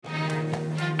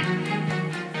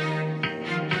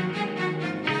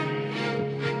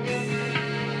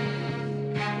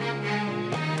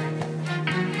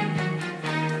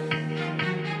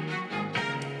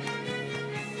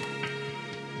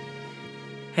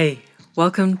Hey,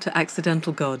 welcome to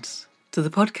Accidental Gods, to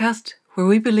the podcast where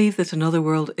we believe that another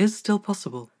world is still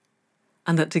possible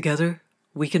and that together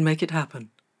we can make it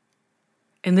happen.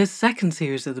 In this second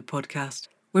series of the podcast,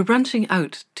 we're branching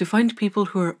out to find people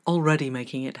who are already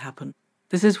making it happen.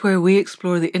 This is where we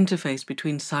explore the interface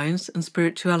between science and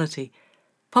spirituality,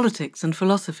 politics and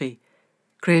philosophy,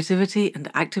 creativity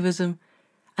and activism,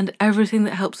 and everything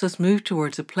that helps us move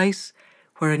towards a place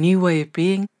where a new way of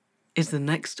being is the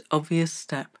next obvious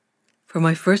step. For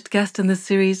my first guest in this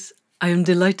series, I am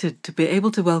delighted to be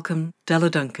able to welcome Della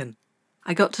Duncan.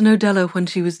 I got to know Della when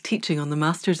she was teaching on the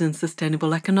Masters in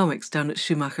Sustainable Economics down at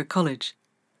Schumacher College,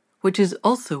 which is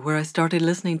also where I started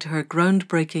listening to her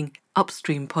groundbreaking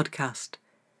Upstream podcast.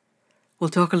 We'll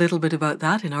talk a little bit about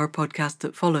that in our podcast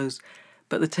that follows,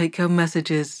 but the take-home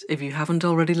message is, if you haven't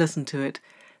already listened to it,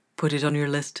 put it on your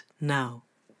list now.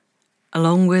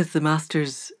 Along with the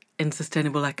Masters in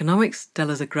Sustainable Economics,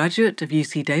 Della's a graduate of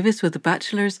UC Davis with a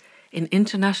bachelor's in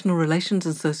International Relations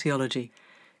and Sociology.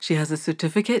 She has a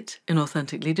certificate in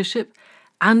Authentic Leadership,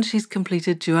 and she's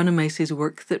completed Joanna Macy's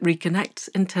Work That Reconnects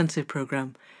intensive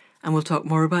program, and we'll talk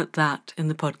more about that in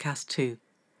the podcast too.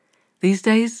 These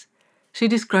days, she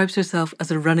describes herself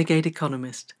as a renegade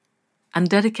economist and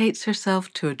dedicates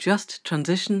herself to a just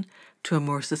transition to a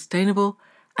more sustainable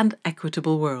and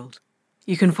equitable world.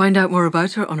 You can find out more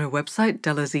about her on her website,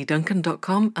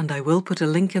 dellazeduncan.com, and I will put a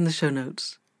link in the show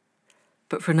notes.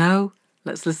 But for now,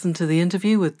 let's listen to the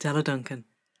interview with Della Duncan.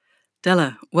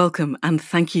 Della, welcome, and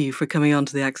thank you for coming on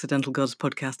to the Accidental Gods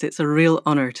podcast. It's a real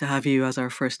honour to have you as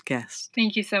our first guest.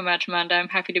 Thank you so much, Amanda. I'm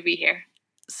happy to be here.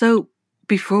 So,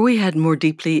 before we head more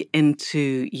deeply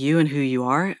into you and who you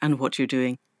are and what you're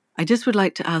doing, I just would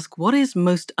like to ask, what is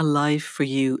most alive for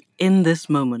you in this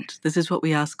moment? This is what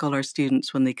we ask all our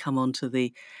students when they come onto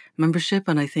the membership,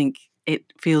 and I think it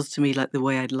feels to me like the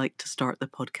way I'd like to start the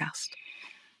podcast.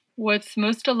 What's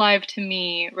most alive to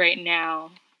me right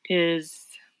now is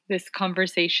this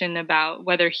conversation about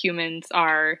whether humans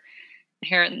are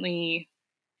inherently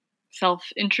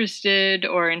self-interested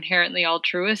or inherently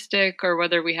altruistic, or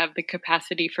whether we have the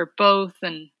capacity for both,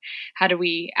 and how do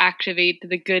we activate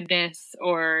the goodness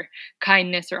or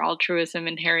kindness or altruism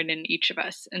inherent in each of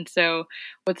us. And so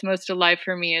what's most alive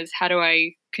for me is, how do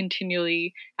I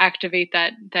continually activate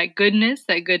that goodness,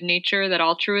 that good nature, that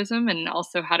altruism, and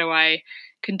also how do I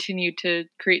continue to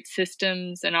create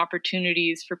systems and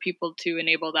opportunities for people to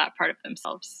enable that part of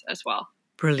themselves as well.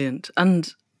 Brilliant. And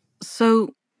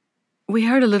so we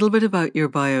heard a little bit about your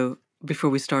bio before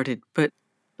we started, but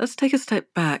let's take a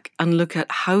step back and look at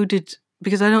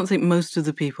because I don't think most of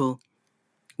the people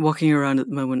walking around at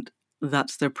the moment,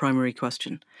 that's their primary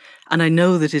question. And I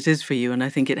know that it is for you, and I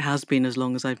think it has been as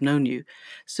long as I've known you.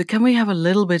 So can we have a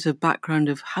little bit of background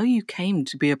of how you came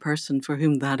to be a person for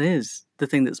whom that is the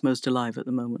thing that's most alive at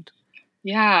the moment?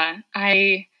 Yeah,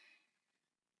 I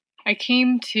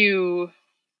came to,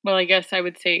 well, I guess I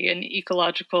would say an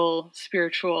ecological,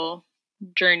 spiritual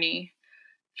journey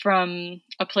from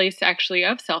a place actually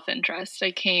of self-interest. I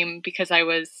came because I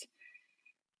was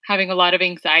having a lot of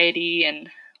anxiety and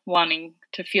wanting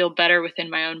to feel better within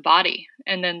my own body.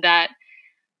 And then that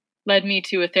led me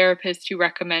to a therapist who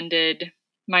recommended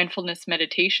mindfulness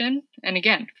meditation. And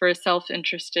again, for a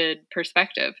self-interested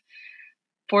perspective.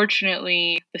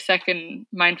 Fortunately, the second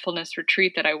mindfulness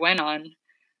retreat that I went on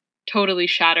totally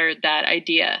shattered that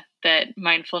idea that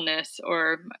mindfulness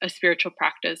or a spiritual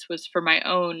practice was for my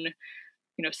own,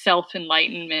 self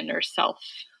enlightenment or self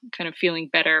kind of feeling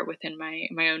better within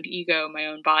my own ego, my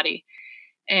own body.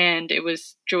 And it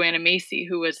was Joanna Macy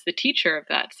who was the teacher of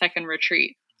that second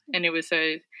retreat, and it was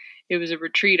a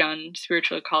retreat on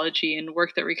spiritual ecology and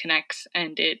work that reconnects,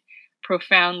 and it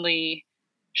profoundly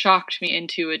shocked me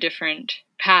into a different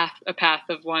path, a path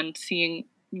of one seeing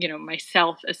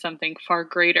myself as something far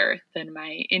greater than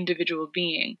my individual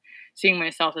being, seeing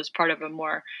myself as part of a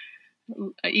more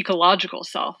ecological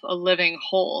self, a living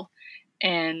whole,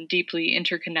 and deeply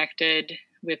interconnected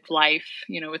with life,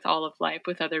 with all of life,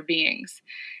 with other beings.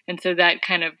 And so that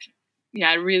kind of,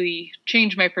 really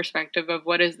changed my perspective of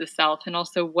what is the self, and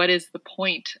also what is the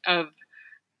point of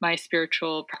my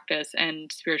spiritual practice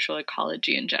and spiritual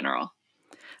ecology in general.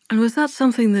 And was that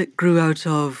something that grew out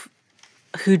of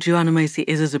who Joanna Macy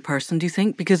is as a person, do you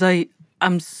think? Because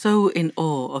I'm so in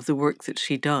awe of the work that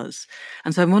she does.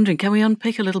 And so I'm wondering, can we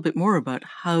unpick a little bit more about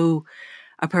how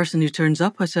a person who turns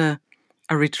up at a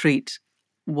retreat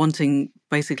wanting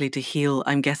basically to heal,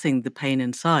 I'm guessing, the pain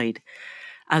inside,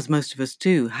 as most of us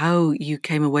do, how you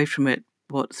came away from it,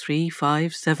 3,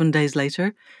 5, 7 days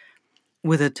later,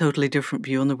 with a totally different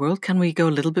view on the world? Can we go a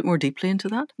little bit more deeply into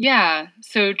that? Yeah.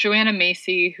 So Joanna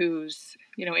Macy, who's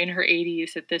in her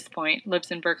 80s at this point,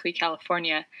 lives in Berkeley,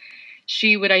 California.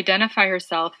 She would identify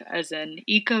herself as an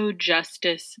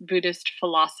eco-justice Buddhist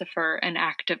philosopher and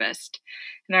activist.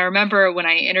 And I remember when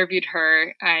I interviewed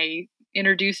her, I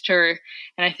introduced her,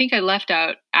 and I think I left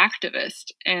out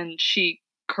activist, and she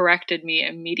corrected me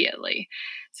immediately.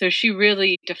 So she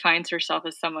really defines herself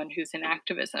as someone who's in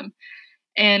activism.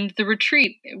 And the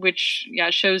retreat, which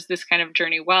shows this kind of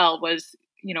journey well, was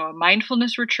a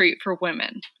mindfulness retreat for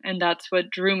women, and that's what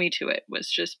drew me to it, was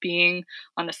just being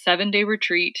on a 7-day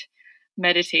retreat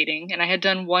meditating. And I had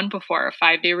done one before, a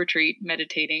 5-day retreat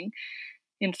meditating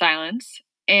in silence,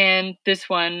 and this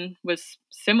one was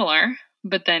similar,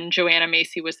 but then Joanna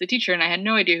Macy was the teacher and I had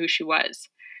no idea who she was.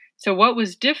 So what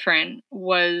was different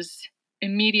was,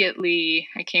 immediately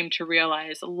I came to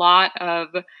realize a lot of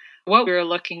what we were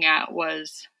looking at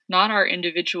was not our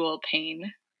individual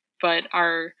pain, but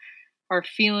our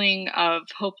feeling of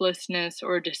hopelessness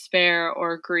or despair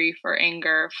or grief or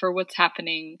anger for what's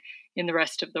happening in the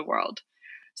rest of the world.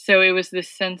 So it was this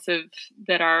sense of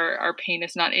that our pain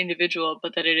is not individual,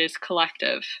 but that it is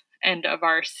collective, and of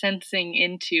our sensing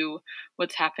into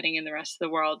what's happening in the rest of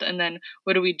the world. And then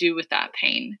what do we do with that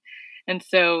pain? And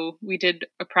so we did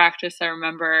a practice, I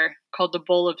remember, called the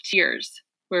Bowl of Tears,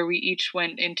 where we each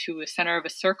went into the center of a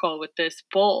circle with this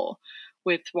bowl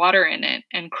with water in it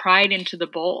and cried into the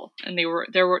bowl. And they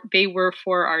were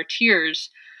for our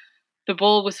tears. The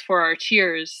bowl was for our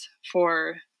tears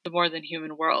for the more than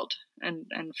human world, and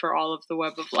for all of the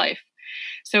web of life.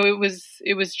 So it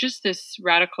was just this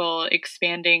radical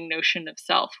expanding notion of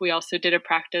self. We also did a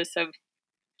practice of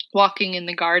walking in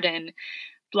the garden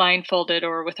blindfolded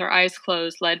or with our eyes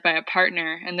closed, led by a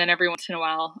partner. And then every once in a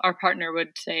while, our partner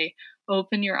would say,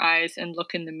 "Open your eyes and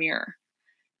look in the mirror."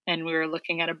 And we were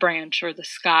looking at a branch or the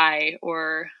sky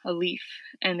or a leaf.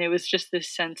 And it was just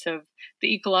this sense of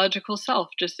the ecological self,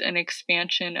 just an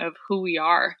expansion of who we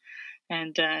are.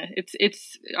 And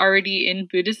it's already in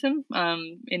Buddhism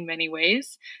in many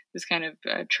ways, this kind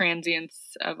of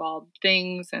transience of all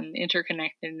things and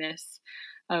interconnectedness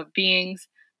of beings.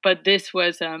 But this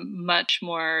was a much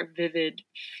more vivid,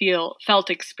 felt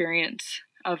experience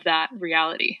of that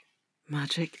reality.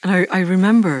 Magic. And I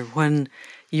remember when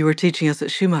you were teaching us at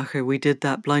Schumacher, we did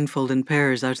that blindfold in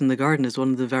pairs out in the garden as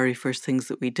one of the very first things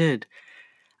that we did.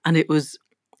 And it was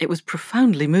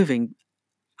profoundly moving,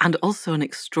 and also an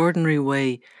extraordinary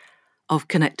way of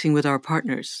connecting with our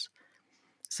partners.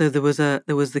 So there was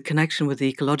the connection with the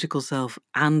ecological self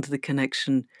and the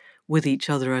connection with each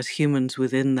other as humans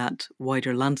within that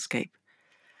wider landscape.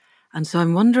 And so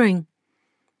I'm wondering,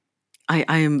 I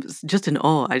am just in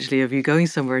awe, actually, of you going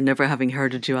somewhere and never having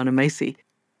heard of Joanna Macy.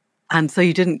 And so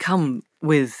you didn't come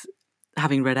with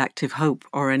having read Active Hope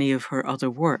or any of her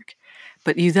other work,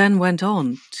 but you then went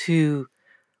on to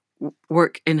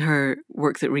work in her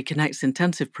Work That Reconnects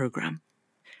intensive program.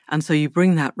 And so you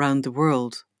bring that round the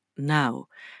world now.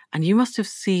 And you must have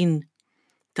seen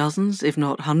dozens, if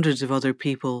not hundreds, of other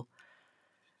people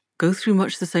go through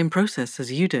much the same process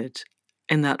as you did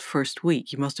in that first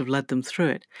week. You must have led them through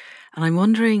it. And I'm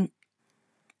wondering,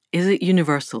 is it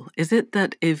universal? Is it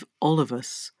that if all of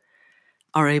us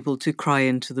are able to cry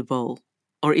into the bowl,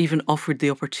 or even offered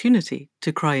the opportunity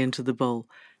to cry into the bowl,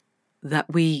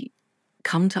 that we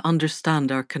come to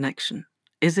understand our connection?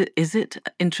 Is it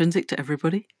intrinsic to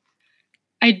everybody?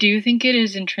 I do think it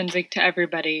is intrinsic to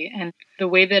everybody. And the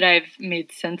way that I've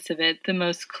made sense of it, the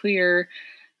most clear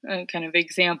kind of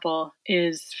example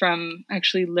is from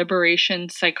actually liberation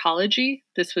psychology.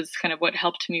 This was kind of what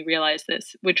helped me realize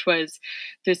this, which was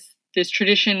this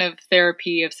tradition of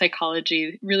therapy, of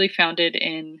psychology, really founded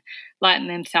in Latin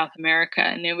and South America.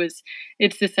 And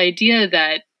it's this idea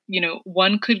that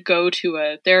one could go to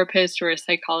a therapist or a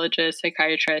psychologist,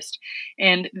 psychiatrist,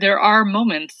 and there are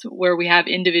moments where we have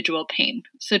individual pain,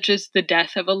 such as the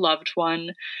death of a loved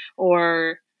one,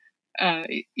 or uh,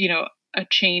 you know a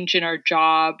change in our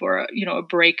job, or a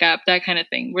breakup, that kind of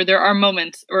thing, where there are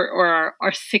moments, or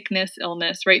our sickness,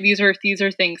 illness, right? These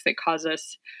are things that cause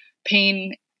us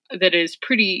pain that is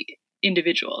pretty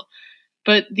individual.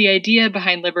 But the idea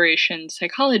behind liberation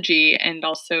psychology, and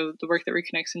also the Work That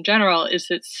Reconnects in general, is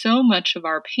that so much of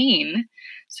our pain,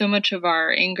 so much of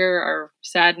our anger, our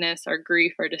sadness, our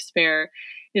grief, our despair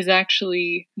is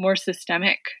actually more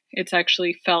systemic. It's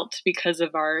actually felt because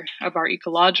of our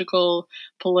ecological,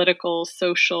 political,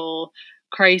 social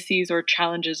crises or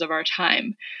challenges of our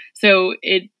time. So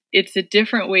it's a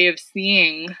different way of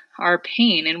seeing our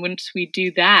pain. And once we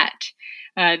do that,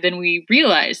 then we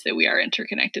realize that we are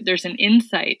interconnected. There's an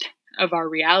insight of our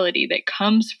reality that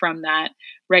comes from that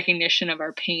recognition of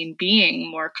our pain being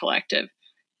more collective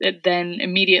that then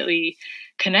immediately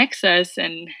connects us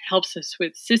and helps us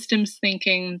with systems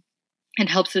thinking and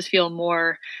helps us feel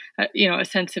more, a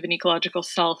sense of an ecological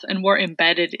self and more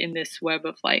embedded in this web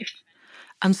of life.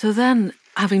 And so then,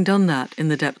 having done that in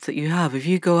the depth that you have, if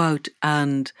you go out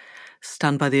and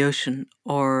stand by the ocean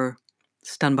or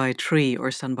stand by a tree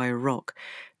or stand by a rock,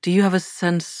 do you have a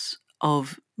sense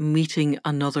of meeting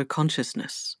another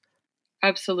consciousness?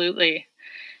 Absolutely.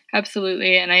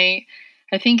 Absolutely. And I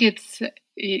think it's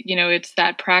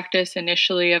that practice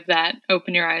initially of that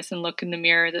open your eyes and look in the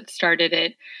mirror that started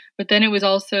it. But then it was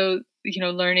also,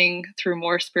 learning through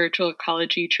more spiritual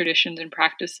ecology traditions and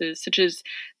practices, such as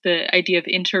the idea of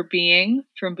interbeing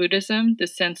from Buddhism, the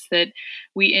sense that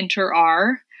we inter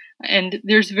are. And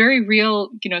there's very real,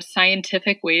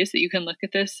 scientific ways that you can look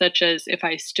at this, such as if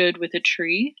I stood with a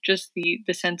tree, just the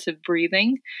sense of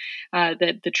breathing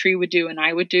that the tree would do and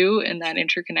I would do, and that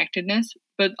interconnectedness.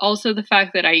 But also the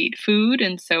fact that I eat food,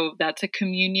 and so that's a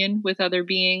communion with other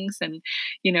beings, and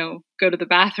go to the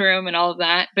bathroom and all of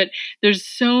that. But there's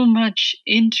so much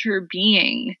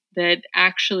interbeing that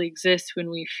actually exists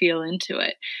when we feel into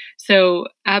it. So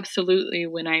absolutely,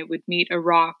 when I would meet a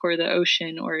rock or the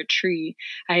ocean or a tree,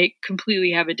 I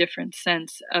completely have a different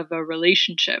sense of a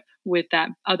relationship with that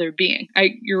other being.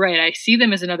 You're right. I see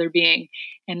them as another being,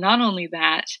 and not only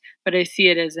that, but I see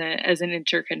it as an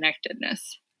interconnectedness.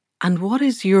 And what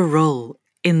is your role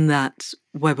in that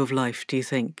web of life, do you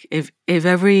think? If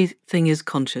everything is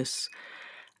conscious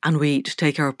and we each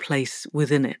take our place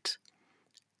within it,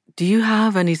 do you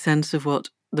have any sense of what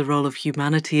the role of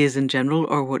humanity is in general,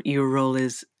 or what your role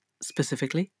is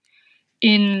specifically?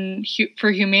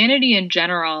 For humanity in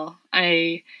general,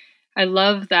 I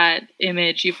love that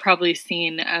image you've probably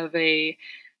seen of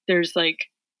there's like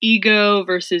ego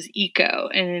versus eco.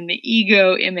 And in the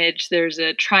ego image, there's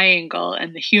a triangle,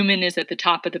 and the human is at the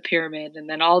top of the pyramid, and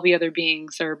then all the other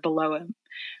beings are below him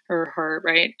or her,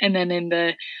 right? And then in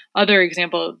the other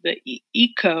example, the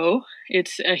eco,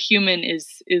 it's a human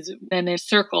is in a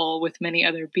circle with many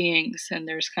other beings, and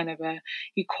there's kind of a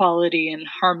equality and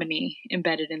harmony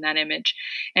embedded in that image.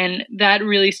 And that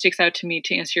really sticks out to me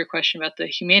to answer your question about the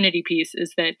humanity piece,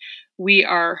 is that we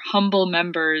are humble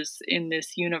members in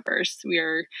this universe. We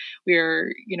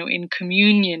are in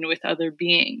communion with other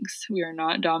beings. We are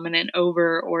not dominant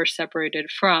over or separated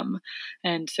from.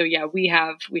 And so yeah, we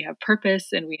have purpose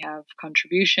and we have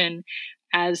contribution,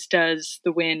 as does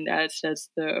the wind, as does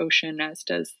the ocean, as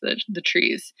does the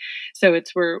trees. So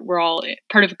we're all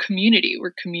part of a community.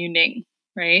 We're communing,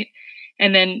 right?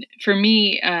 And then for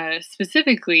me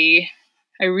specifically,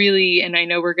 and I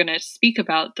know we're going to speak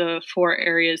about the 4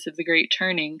 areas of the Great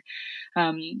Turning,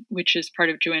 which is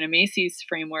part of Joanna Macy's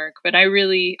framework. But I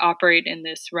really operate in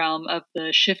this realm of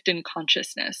the shift in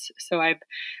consciousness. So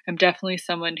I'm definitely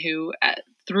someone who,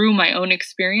 through my own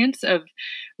experience of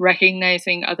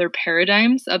recognizing other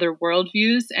paradigms, other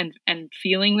worldviews, and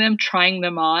feeling them, trying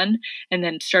them on, and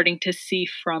then starting to see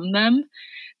from them,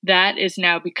 that has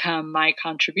now become my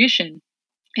contribution,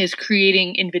 is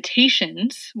creating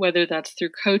invitations, whether that's through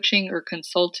coaching or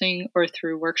consulting or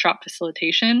through workshop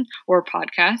facilitation or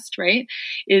podcast, right?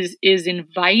 Is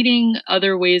inviting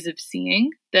other ways of seeing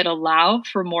that allow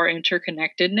for more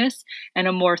interconnectedness and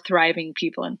a more thriving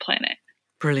people and planet.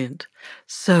 Brilliant.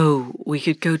 So we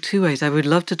could go 2 ways. I would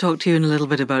love to talk to you in a little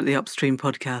bit about the Upstream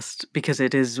podcast, because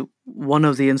it is one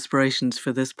of the inspirations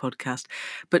for this podcast.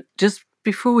 But just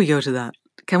before we go to that,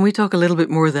 can we talk a little bit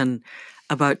more then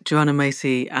about Joanna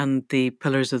Macy and the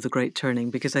Pillars of the Great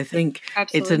Turning? Because I think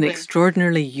it's an Absolutely.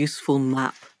 extraordinarily useful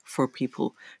map for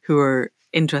people who are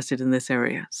interested in this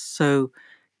area. So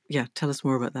yeah, tell us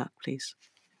more about that, please.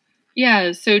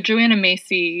 Yeah, so Joanna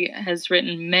Macy has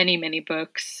written many, many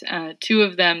books. 2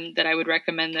 of them that I would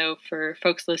recommend, though, for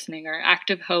folks listening are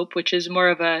Active Hope, which is more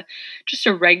of just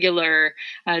a regular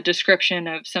description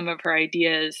of some of her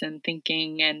ideas and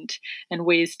thinking and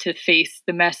ways to face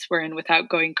the mess we're in without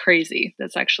going crazy.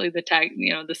 That's actually the tag,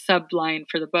 the subline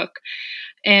for the book.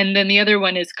 And then the other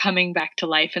one is Coming Back to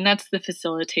Life, and that's the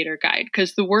facilitator guide,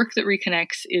 because the work that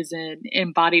reconnects is an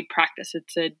embodied practice.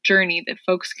 It's a journey that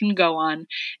folks can go on,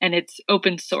 and it's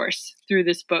open source through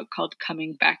this book called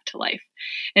Coming Back to Life.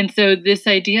 And so this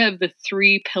idea of the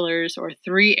 3 pillars or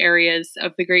 3 areas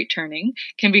of the Great Turning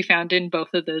can be found in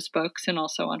both of those books and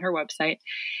also on her website.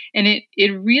 And it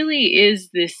really is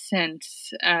this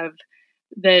sense of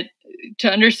that to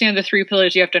understand the 3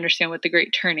 pillars, you have to understand what the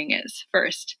Great Turning is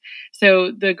first. So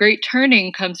the Great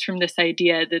Turning comes from this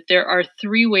idea that there are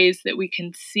 3 ways that we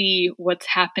can see what's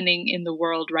happening in the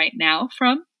world right now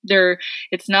from.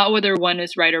 It's not whether one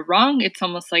is right or wrong. It's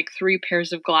almost like three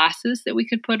pairs of glasses that we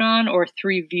could put on, or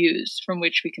three views from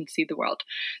which we can see the world.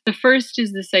 The first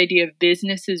is this idea of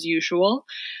business as usual.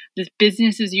 This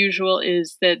business as usual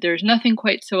is that there's nothing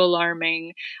quite so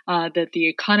alarming, that the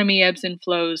economy ebbs and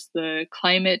flows, the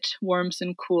climate warms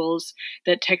and cools,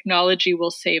 that technology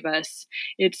will save us.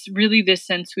 It's really this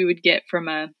sense we would get from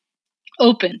a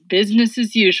open business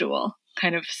as usual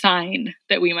kind of sign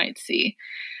that we might see.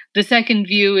 The second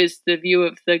view is the view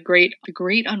of the great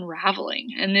unraveling,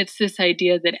 and it's this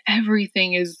idea that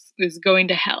everything is going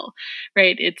to hell,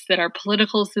 right? It's that our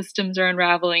political systems are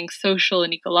unraveling, social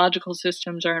and ecological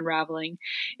systems are unraveling.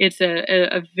 It's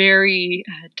a very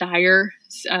dire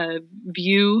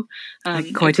view, a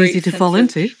Quite easy great to fall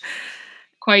sense of into.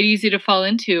 quite easy to fall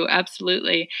into,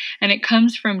 absolutely. And it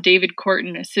comes from David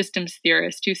Korten, a systems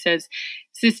theorist, who says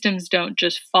systems don't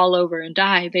just fall over and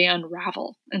die, they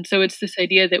unravel. And so it's this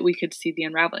idea that we could see the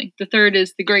unraveling. The third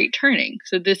is the great turning.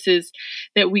 So this is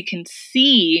that we can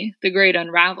see the great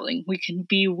unraveling. We can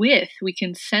be with, we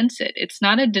can sense it. It's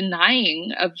not a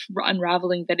denying of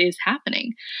unraveling that is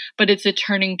happening, but it's a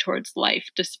turning towards life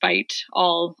despite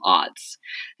all odds.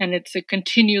 And it's a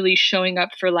continually showing up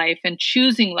for life and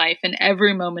choosing life in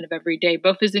every moment of every day,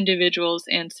 both as individuals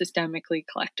and systemically,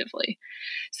 collectively.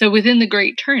 So within the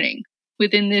great turning,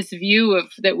 within this view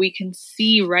of that we can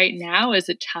see right now as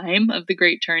a time of the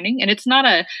great turning, and it's not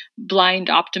a blind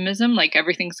optimism like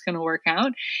everything's going to work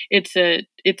out. It's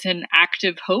an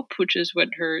active hope, which is what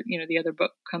her, the other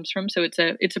book comes from. So it's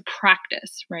a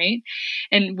practice, right?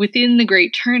 And within the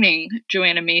great turning,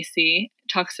 Joanna Macy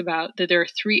talks about that there are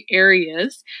three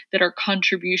areas that our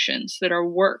contributions, that our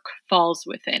work falls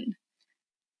within.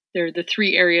 They're the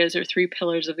three areas or three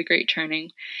pillars of the great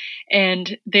turning.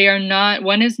 And they are not,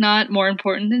 one is not more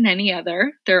important than any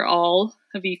other. They're all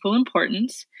of equal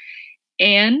importance.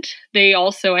 And they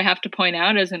also, I have to point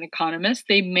out as an economist,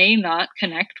 they may not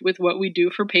connect with what we do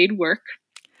for paid work.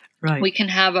 Right. We can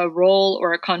have a role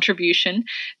or a contribution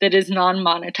that is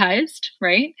non-monetized,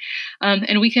 right?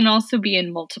 And we can also be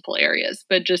in multiple areas,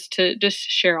 but just to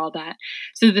share all that.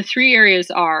 So the three areas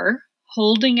are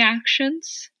holding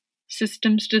actions,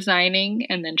 systems designing,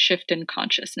 and then shift in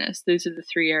consciousness. Those are the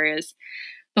three areas.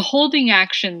 The holding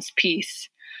actions piece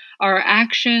are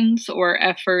actions or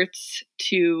efforts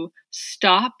to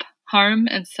stop harm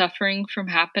and suffering from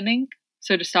happening.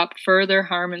 So to stop further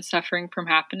harm and suffering from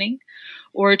happening,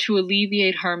 or to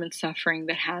alleviate harm and suffering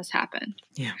that has happened.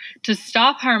 Yeah. To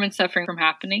stop harm and suffering from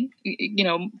happening,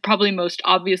 probably most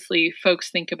obviously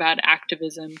folks think about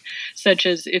activism, such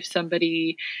as if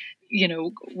somebody,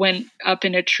 went up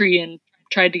in a tree and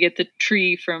tried to get the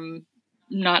tree from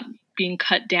not being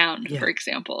cut down, Yeah. for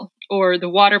example. Or the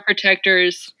water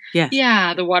protectors. Yes.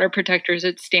 Yeah, the water protectors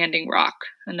at Standing Rock,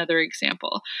 another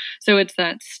example. So it's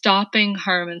that stopping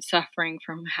harm and suffering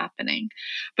from happening.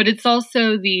 But it's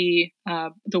also the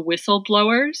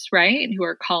whistleblowers, right, who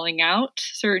are calling out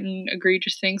certain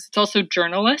egregious things. It's also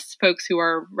journalists, folks who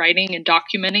are writing and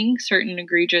documenting certain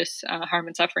egregious harm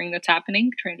and suffering that's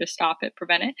happening, trying to stop it,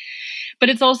 prevent it. But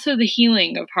it's also the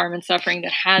healing of harm and suffering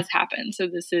that has happened. So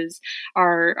this is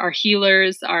our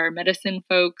healers, our medicine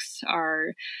folks,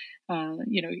 our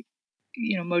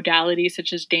modalities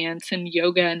such as dance and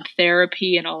yoga and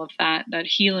therapy and all of that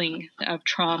healing of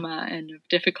trauma and of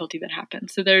difficulty that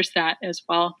happens. So there's that as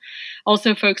well.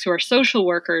 Also, folks who are social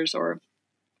workers or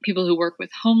people who work with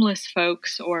homeless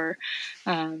folks or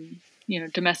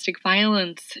domestic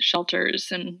violence shelters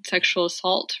and sexual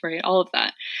assault, right? All of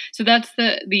that. So that's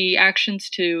the actions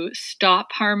to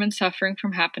stop harm and suffering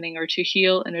from happening, or to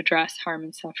heal and address harm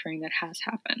and suffering that has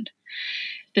happened.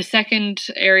 The second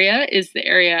area is the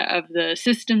area of the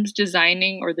systems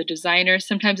designing or the designer.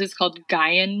 Sometimes it's called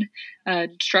Gaian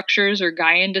structures or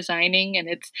Gaian designing, and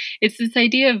it's this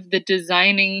idea of the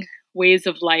designing ways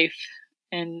of life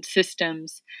and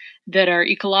systems that are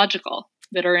ecological,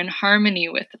 that are in harmony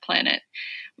with the planet,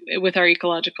 with our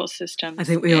ecological systems. I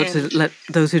think we ought to let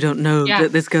those who don't know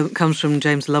that this comes from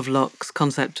James Lovelock's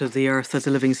concept of the Earth as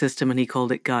a living system, and he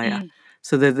called it Gaia.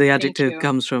 So the adjective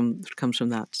comes from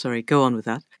that. Sorry, go on with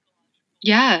that.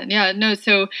 Yeah, no.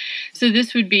 So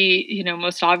this would be,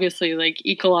 most obviously like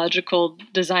ecological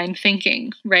design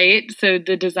thinking, right? So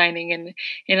the designing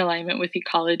in alignment with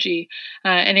ecology,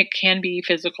 and it can be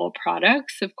physical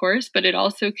products, of course, but it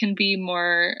also can be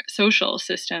more social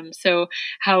systems. So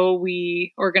how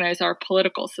we organize our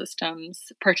political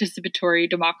systems, participatory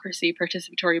democracy,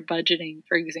 participatory budgeting,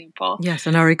 for example. Yes,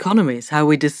 and our economies, how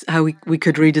we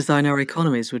could redesign our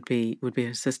economies would be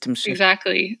a system shift.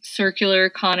 Exactly. Circular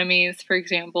economies, for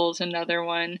example, is another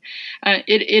one.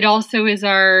 It also is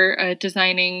our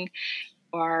designing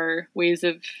our ways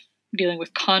of dealing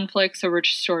with conflicts or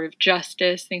restorative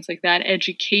justice, things like that,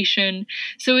 education.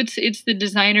 So it's the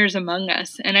designers among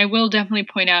us. And I will definitely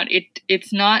point out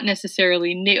it's not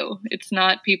necessarily new. It's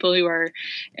not people who are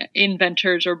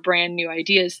inventors or brand new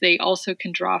ideas. They also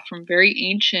can draw from very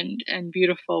ancient and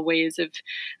beautiful ways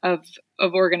of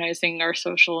of organizing our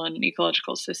social and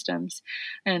ecological systems.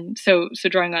 And so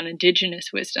drawing on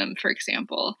indigenous wisdom, for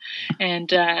example,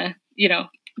 and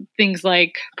things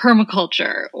like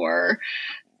permaculture or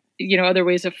other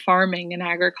ways of farming and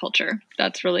agriculture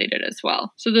that's related as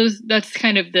well. So that's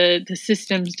kind of the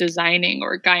systems designing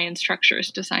or Gaian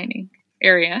structures designing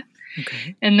area.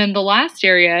 Okay. And then the last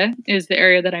area is the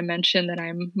area that I mentioned that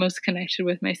I'm most connected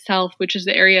with myself, which is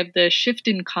the area of the shift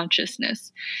in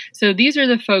consciousness. So these are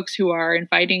the folks who are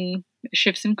inviting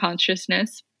shifts in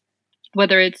consciousness,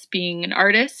 whether it's being an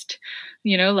artist,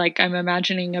 like I'm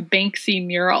imagining a Banksy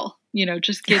mural,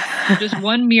 just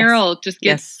one mural just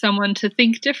gets someone to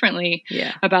think differently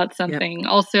about something.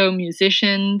 Also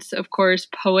musicians, of course,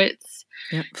 poets,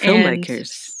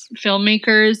 filmmakers,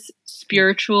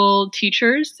 spiritual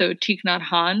teachers. So Thich Nhat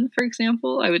Hanh, for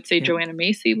example, I would say Joanna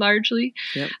Macy largely,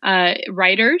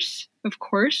 writers, of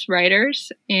course,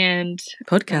 writers and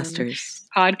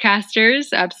podcasters,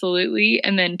 absolutely.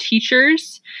 And then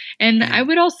teachers. And I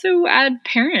would also add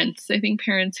parents. I think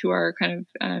parents who are kind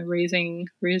of raising,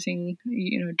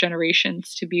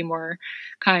 generations to be more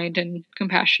kind and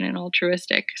compassionate and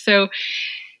altruistic. So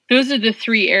those are the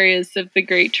three areas of the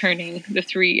Great Turning, the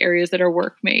three areas that our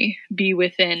work may be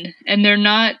within. And they're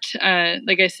not,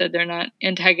 like I said, they're not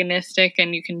antagonistic,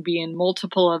 and you can be in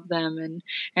multiple of them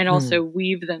and also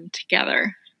weave them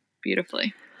together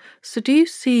beautifully. So do you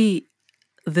see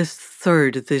this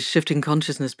shifting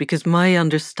consciousness, because my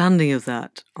understanding of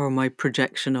that, or my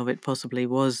projection of it possibly,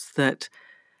 was that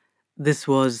this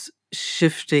was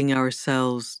shifting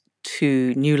ourselves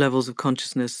to new levels of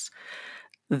consciousness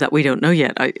that we don't know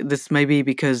yet. This may be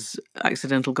because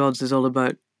Accidental Gods is all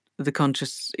about the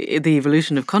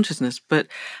evolution of consciousness. But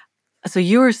so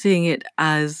you're seeing it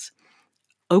as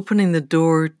opening the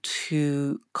door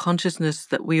to consciousness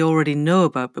that we already know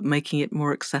about, but making it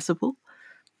more accessible.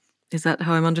 Is that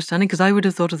how I'm understanding? Because I would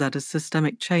have thought of that as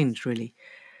systemic change, really.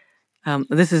 I'm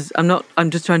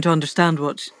just trying to understand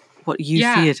what you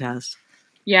see it as.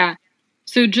 Yeah.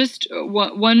 So just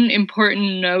one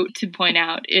important note to point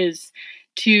out is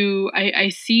I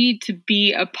see to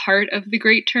be a part of the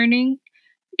Great Turning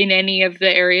in any of the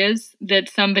areas that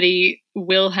somebody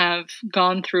will have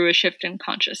gone through a shift in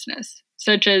consciousness,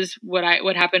 such as what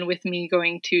happened with me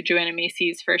going to Joanna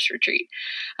Macy's first retreat.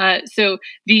 So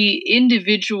the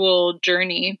individual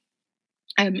journey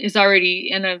is already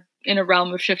in a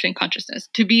realm of shifting consciousness.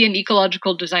 To be an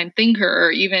ecological design thinker,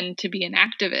 or even to be an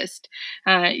activist,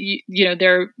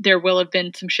 there will have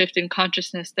been some shift in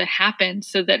consciousness that happened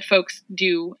so that folks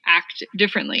do act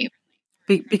differently.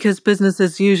 Because business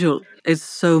as usual is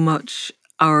so much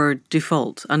our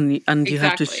default, and you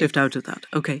have to shift out of that.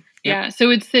 Okay. Yeah.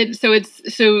 So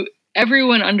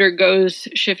everyone undergoes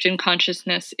shift in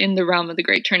consciousness in the realm of the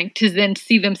Great Turning to then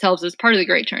see themselves as part of the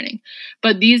Great Turning.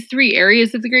 But these three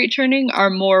areas of the Great Turning are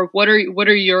more, what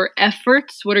are your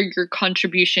efforts? What are your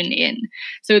contribution in?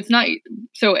 So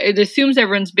it assumes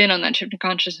everyone's been on that shift in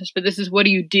consciousness, but this is, what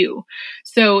do you do?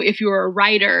 So if you were a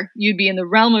writer, you'd be in the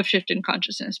realm of shift in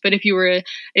consciousness. But if you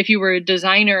were a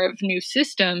designer of new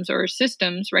systems,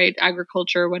 right,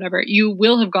 agriculture or whatever, you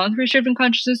will have gone through a shift in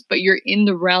consciousness, but you're in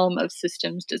the realm of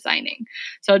systems design.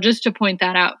 So just to point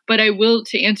that out. But I will,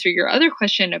 to answer your other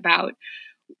question about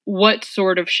what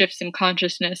sort of shifts in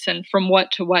consciousness and from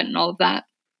what to what and all of that,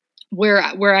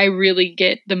 where I really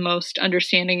get the most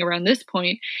understanding around this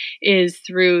point is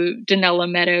through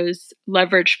Donella Meadows'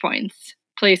 leverage points,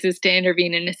 places to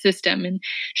intervene in a system. And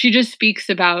she just speaks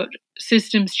about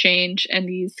systems change and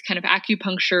these kind of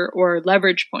acupuncture or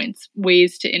leverage points,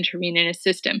 ways to intervene in a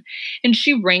system. And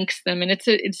she ranks them, and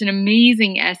it's an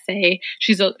amazing essay.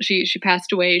 She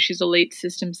passed away. She's a late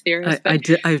systems theorist.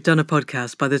 I've done a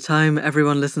podcast. By the time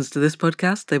everyone listens to this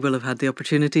podcast, they will have had the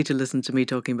opportunity to listen to me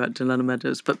talking about Donella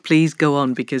Meadows. But please go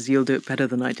on, because you'll do it better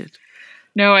than I did.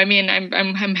 No, I mean,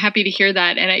 I'm happy to hear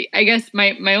that. And I guess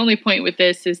my only point with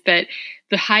this is that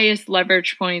the highest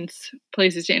leverage points,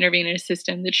 places to intervene in a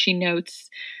system, that she notes,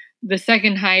 the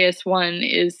second highest one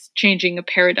is changing a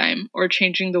paradigm or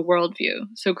changing the worldview.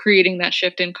 So creating that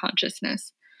shift in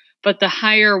consciousness. But the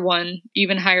higher one,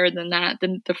 even higher than that,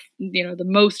 the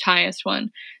most highest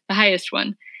one, the highest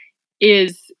one,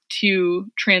 is to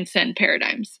transcend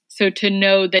paradigms. So to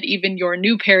know that even your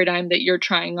new paradigm that you're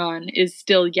trying on is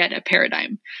still yet a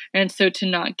paradigm. And so to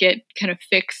not get kind of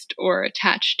fixed or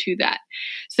attached to that.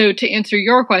 So to answer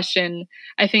your question,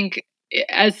 I think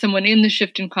as someone in the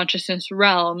shift in consciousness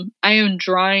realm, I am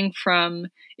drawing from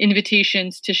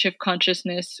invitations to shift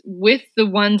consciousness with the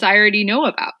ones I already know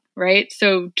about, right?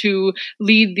 So to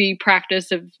lead the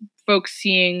practice of folks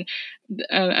seeing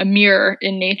a mirror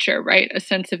in nature, right? A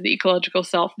sense of the ecological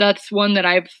self. That's one that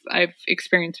I've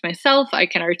experienced myself. I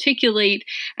can articulate,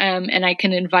 and I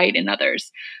can invite in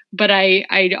others. But I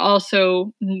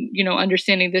also,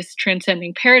 understanding this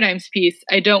transcending paradigms piece,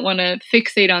 I don't want to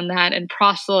fixate on that and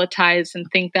proselytize and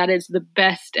think that is the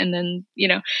best. And then,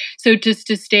 so just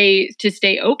to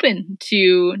stay open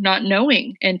to not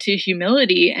knowing and to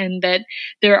humility, and that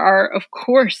there are, of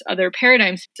course, other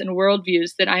paradigms and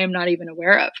worldviews that I am not even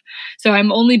aware of. So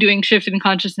I'm only doing shift in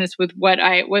consciousness with what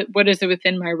is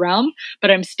within my realm,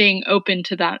 but I'm staying open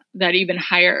to that even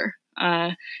higher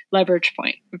leverage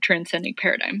point of transcending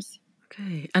paradigms.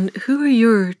 Okay. And who are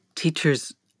your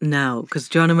teachers now? Because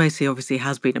Joanna Macy obviously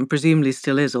has been and presumably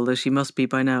still is, although she must be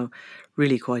by now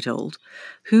really quite old.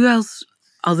 Who else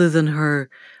other than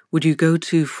her would you go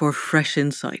to for fresh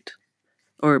insight?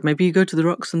 Or maybe you go to the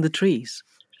rocks and the trees?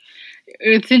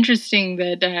 It's interesting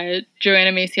that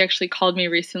Joanna Macy actually called me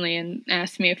recently and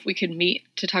asked me if we could meet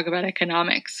to talk about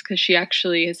economics, because she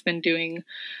actually has been doing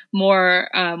more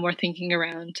thinking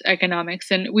around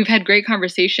economics, and we've had great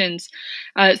conversations.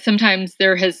 Sometimes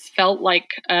there has felt like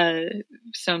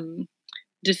some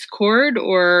discord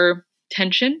or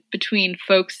tension between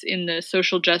folks in the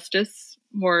social justice,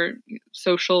 more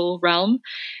social realm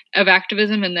of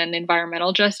activism, and then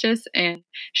environmental justice. And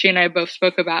she and I both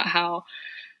spoke about how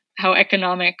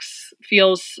economics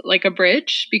feels like a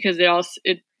bridge, because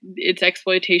it's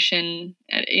exploitation,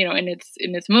 in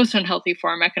its most unhealthy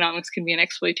form. Economics can be an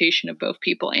exploitation of both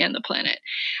people and the planet.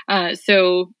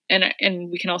 And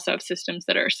we can also have systems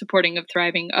that are supporting of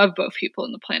thriving of both people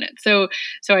and the planet. So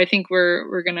I think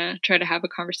we're gonna try to have a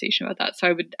conversation about that. So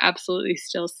I would absolutely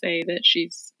still say that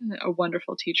she's a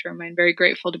wonderful teacher of mine. I'm very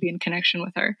grateful to be in connection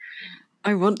with her.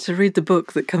 I want to read the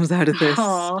book that comes out of this.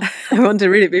 Aww. I want to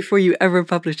read it before you ever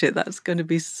publish it. That's going to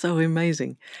be so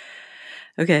amazing.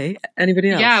 Okay, anybody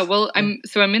else? Yeah, well, I'm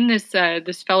in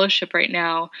this fellowship right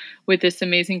now with this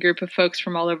amazing group of folks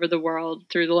from all over the world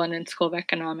through the London School of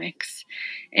Economics,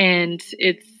 and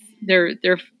they're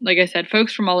like I said,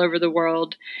 folks from all over the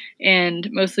world, and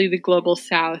mostly the global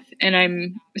South. And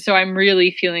I'm really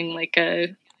feeling like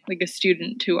a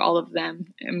student to all of them,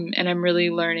 and I'm really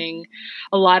learning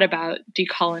a lot about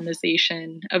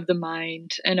decolonization of the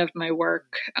mind and of my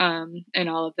work, and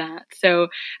all of that. So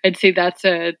I'd say that's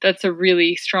a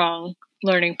really strong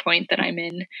learning point that I'm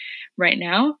in right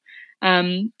now.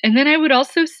 And then I would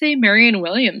also say Marianne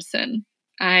Williamson.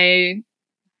 I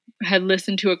had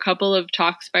listened to a couple of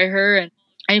talks by her, and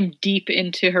I'm deep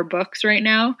into her books right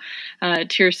now.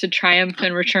 Tears to Triumph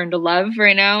and Return to Love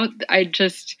right now.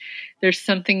 There's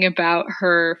something about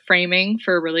her framing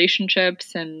for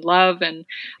relationships and love, and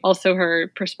also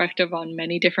her perspective on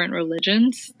many different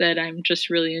religions, that I'm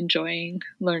just really enjoying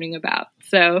learning about.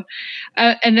 So,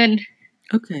 and then,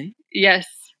 okay. Yes.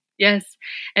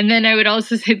 And then I would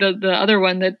also say the other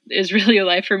one that is really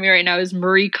alive for me right now is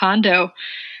Marie Kondo.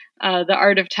 The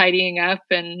Art of Tidying Up,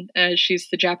 and she's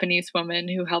the Japanese woman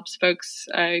who helps folks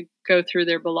go through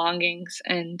their belongings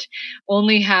and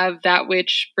only have that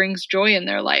which brings joy in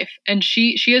their life. And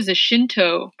she has a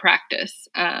Shinto practice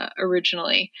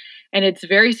originally, and it's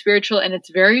very spiritual and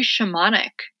it's very shamanic.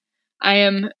 I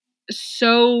am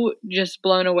so just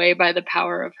blown away by the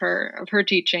power of her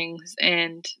teachings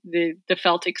and the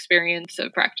felt experience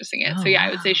of practicing it. Oh, so yeah, wow.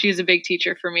 I would say she's a big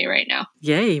teacher for me right now.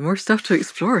 Yay, more stuff to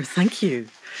explore. Thank you.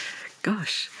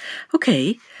 Gosh.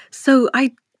 Okay. So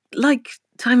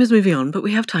time is moving on, but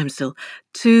we have time still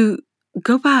to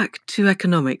go back to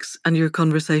economics and your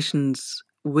conversations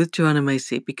with Joanna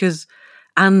Macy,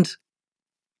 and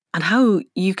how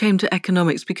you came to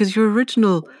economics, because your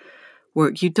original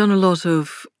work, you'd done a lot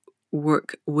of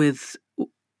work with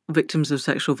victims of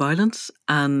sexual violence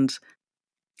and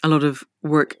a lot of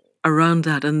work around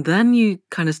that. And then you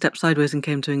kind of stepped sideways and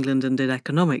came to England and did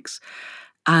economics.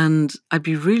 And I'd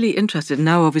be really interested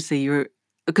now, obviously,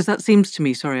 because that seems to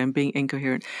me, sorry, I'm being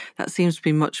incoherent, that seems to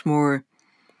be much more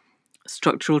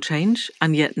structural change.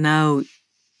 And yet now,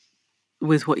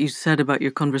 with what you said about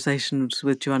your conversations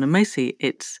with Joanna Macy,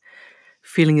 it's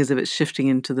feeling as if it's shifting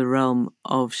into the realm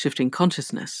of shifting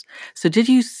consciousness. So did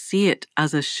you see it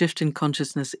as a shift in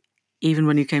consciousness even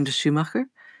when you came to Schumacher?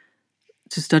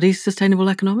 to study sustainable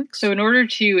economics? So in order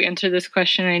to answer this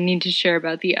question, I need to share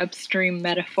about the upstream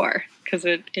metaphor because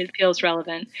it feels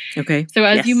relevant. Okay. So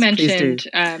as yes, you please do. mentioned,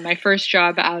 my first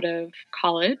job out of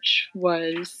college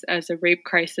was as a rape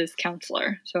crisis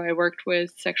counselor. So I worked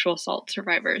with sexual assault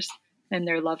survivors and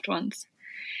their loved ones.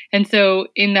 And so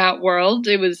in that world,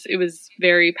 it was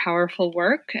very powerful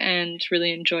work and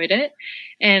really enjoyed it.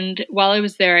 And while I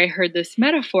was there, I heard this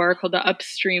metaphor called the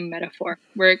upstream metaphor,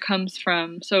 where it comes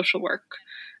from social work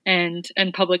and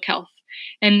public health.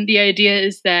 And the idea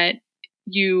is that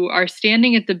you are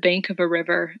standing at the bank of a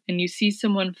river and you see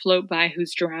someone float by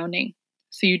who's drowning.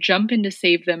 So you jump in to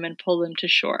save them and pull them to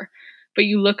shore. But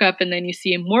you look up and then you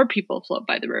see more people float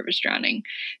by the river's drowning.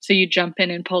 So you jump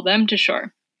in and pull them to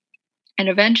shore. And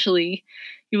eventually,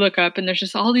 you look up and there's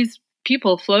just all these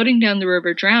people floating down the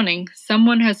river drowning.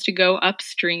 Someone has to go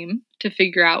upstream to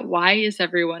figure out why is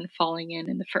everyone falling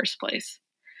in the first place.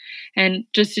 And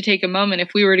just to take a moment,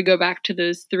 if we were to go back to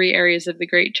those three areas of the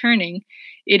Great Turning,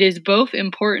 it is both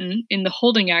important in the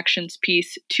holding actions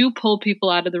piece to pull people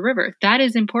out of the river. That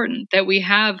is important that we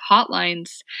have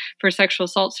hotlines for sexual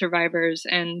assault survivors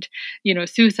and,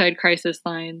 suicide crisis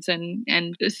lines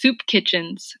and soup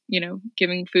kitchens,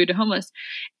 giving food to homeless.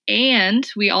 And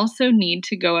we also need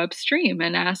to go upstream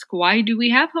and ask, why do we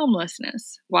have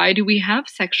homelessness? Why do we have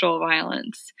sexual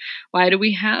violence? Why do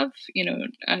we have,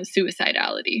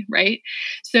 suicidality, right?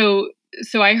 So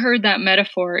I heard that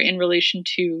metaphor in relation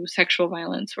to sexual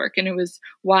violence work. And it was,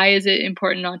 why is it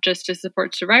important not just to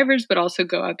support survivors, but also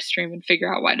go upstream and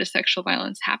figure out why does sexual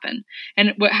violence happen?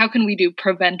 And how can we do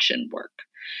prevention work?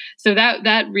 So that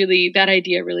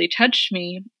idea really touched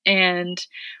me. And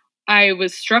I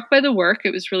was struck by the work.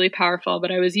 It was really powerful,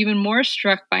 but I was even more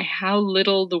struck by how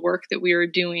little the work that we were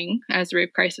doing as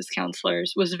rape crisis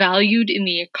counselors was valued in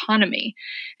the economy.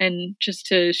 And just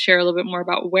to share a little bit more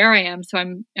about where I am, so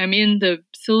I'm in the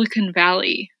Silicon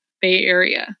Valley Bay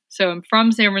Area. So I'm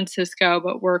from San Francisco,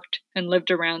 but worked and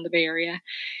lived around the Bay Area.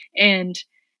 And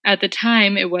at the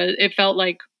time, it felt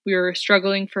like we were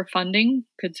struggling for funding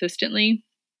consistently,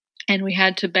 and we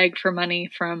had to beg for money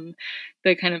from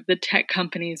the tech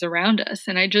companies around us.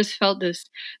 And I just felt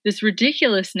this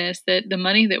ridiculousness that the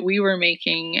money that we were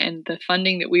making and the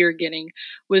funding that we were getting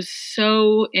was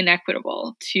so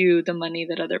inequitable to the money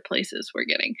that other places were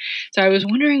getting. So I was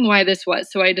wondering why this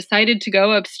was. So I decided to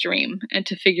go upstream and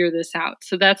to figure this out.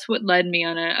 So that's what led me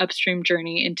on an upstream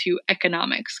journey into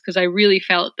economics, because I really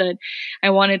felt that I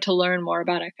wanted to learn more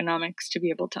about economics to be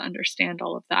able to understand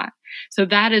all of that. So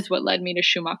that is what led me to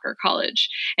Schumacher College.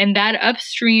 And that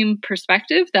upstream perspective,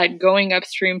 that going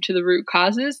upstream to the root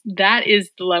causes, that is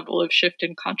the level of shift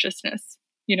in consciousness,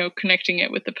 connecting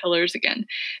it with the pillars again.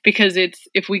 Because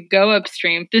if we go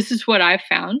upstream, this is what I've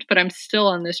found, but I'm still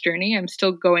on this journey. I'm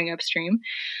still going upstream.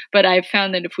 But I've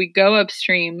found that if we go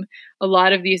upstream, a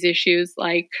lot of these issues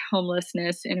like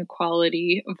homelessness,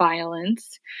 inequality,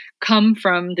 violence come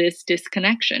from this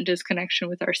disconnection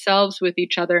with ourselves, with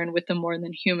each other, and with the more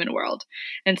than human world.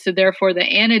 And so therefore the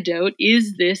antidote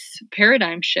is this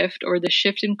paradigm shift, or the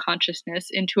shift in consciousness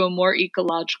into a more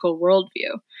ecological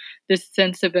worldview, this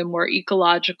sense of a more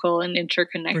ecological and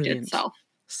interconnected Brilliant. self.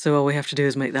 So all we have to do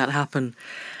is make that happen,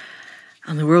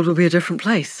 and the world will be a different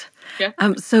place. Yeah.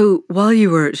 So while you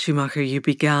were at Schumacher, you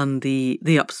began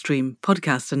the Upstream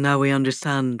podcast, and now we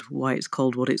understand why it's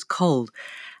called what it's called.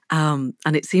 And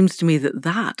it seems to me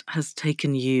that has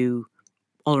taken you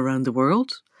all around the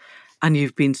world, and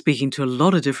you've been speaking to a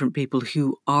lot of different people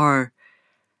who are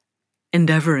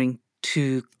endeavouring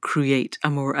to create a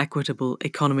more equitable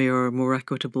economy or a more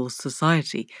equitable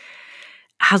society.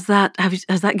 Has that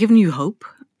given you hope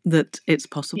that it's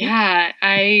possible? Yeah,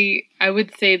 I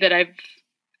would say that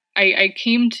I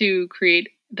came to create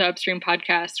the Upstream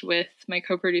podcast with my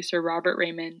co-producer, Robert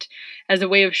Raymond, as a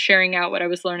way of sharing out what I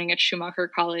was learning at Schumacher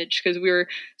College, because we were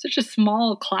such a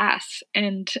small class,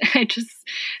 and I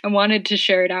wanted to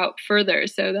share it out further.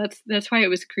 So that's why it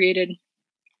was created.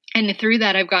 And through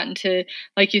that, I've gotten to,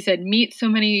 like you said, meet so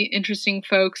many interesting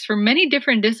folks from many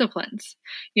different disciplines,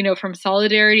 from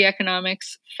solidarity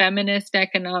economics, feminist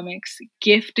economics,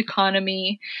 gift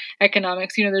economy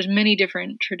economics. There's many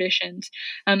different traditions.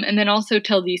 And then also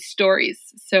tell these stories.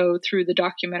 So through the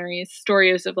documentaries,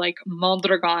 stories of like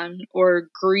Mondragon or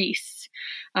Greece,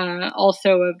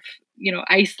 also of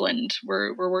Iceland.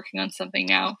 We're working on something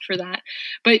now for that.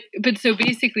 But so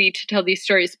basically to tell these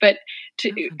stories. But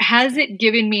has it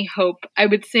given me hope? I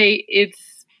would say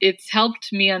it's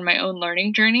helped me on my own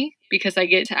learning journey, because I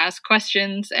get to ask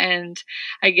questions and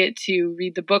I get to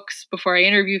read the books before I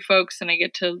interview folks, and I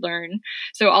get to learn.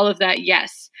 So all of that,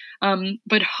 yes.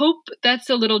 But hope, that's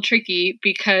a little tricky,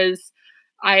 because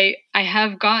I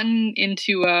have gotten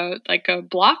into a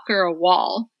block or a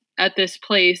wall at this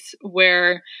place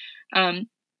where um,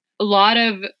 a lot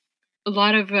of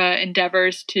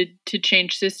endeavors to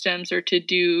change systems or to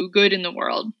do good in the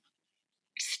world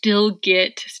still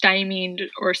get stymied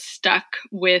or stuck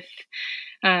with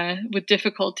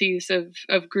difficulties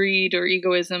of greed or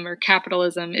egoism or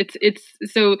capitalism. It's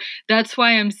so that's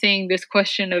why I'm saying this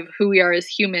question of who we are as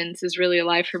humans is really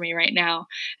alive for me right now,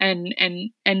 and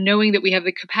knowing that we have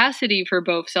the capacity for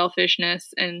both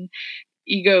selfishness and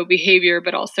ego behavior,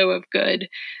 but also of good.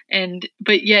 And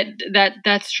but yet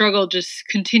that struggle just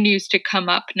continues to come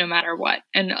up no matter what.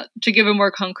 And to give a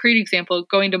more concrete example,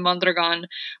 going to Mondragon,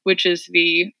 which is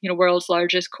the world's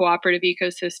largest cooperative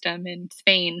ecosystem in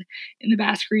Spain, in the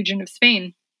Basque region of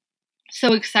Spain,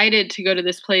 so excited to go to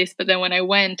this place, but then when I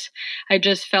went, I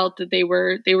just felt that they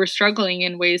were struggling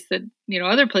in ways that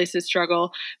other places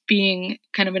struggle, being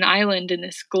kind of an island in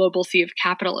this global sea of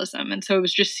capitalism. And so I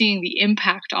was just seeing the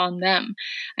impact on them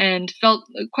and felt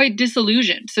quite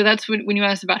disillusioned. So that's when you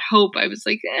asked about hope, I was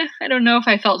like, I don't know if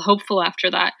I felt hopeful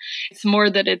after that. It's more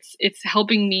that it's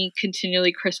helping me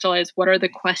continually crystallize what are the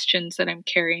questions that I'm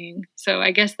carrying. So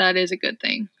I guess that is a good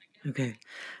thing. Okay.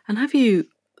 And have you,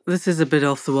 this is a bit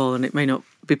off the wall and it may not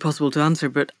be possible to answer,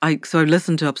 but I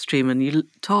listened to Upstream and you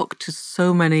talk to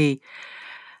so many,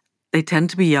 they tend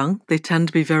to be young, they tend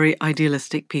to be very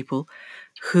idealistic people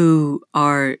who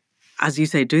are, as you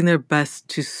say, doing their best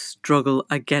to struggle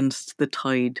against the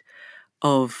tide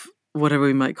of whatever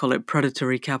we might call it,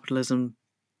 predatory capitalism.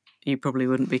 You probably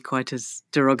wouldn't be quite as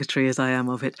derogatory as I am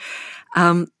of it.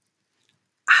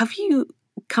 Have you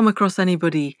come across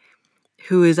anybody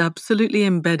who is absolutely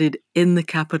embedded in the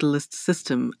capitalist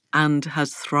system and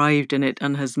has thrived in it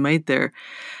and has made their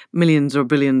millions or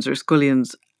billions or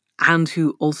squillions, and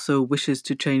who also wishes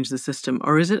to change the system?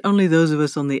 Or is it only those of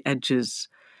us on the edges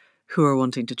who are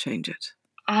wanting to change it?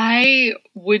 I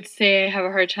would say I have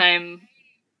a hard time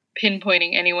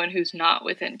pinpointing anyone who's not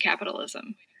within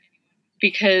capitalism,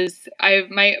 because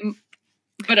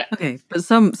Okay, but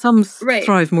some right.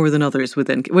 thrive more than others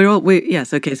within.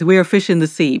 Yes, okay. So we are fish in the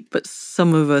sea, but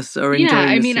some of us are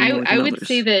enjoying the sea more than I would others.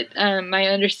 say that my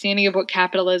understanding of what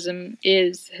capitalism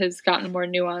has gotten more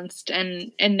nuanced,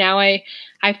 and now I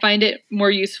find it more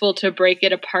useful to break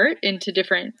it apart into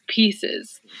different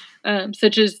pieces.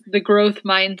 Such as the growth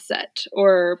mindset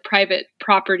or private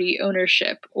property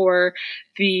ownership or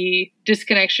the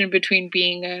disconnection between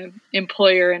being an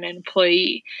employer and an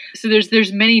employee. So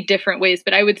there's many different ways,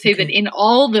 but I would say that in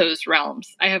all those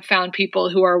realms, I have found people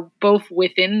who are both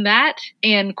within that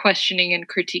and questioning and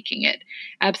critiquing it.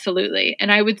 Absolutely.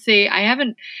 And I would say I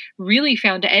haven't really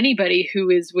found anybody who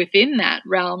is within that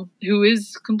realm who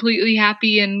is completely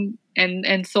happy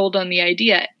and sold on the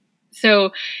idea.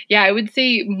 So, yeah, I would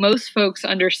say most folks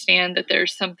understand that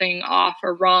there's something off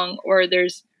or wrong, or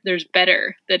there's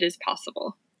better that is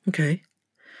possible. Okay.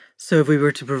 So if we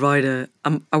were to provide a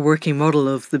working model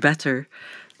of the better,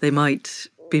 they might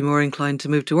be more inclined to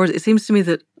move towards it. It seems to me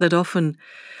that often,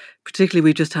 particularly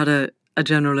we've just had a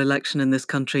general election in this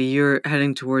country, you're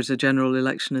heading towards a general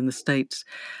election in the States.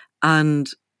 And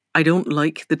I don't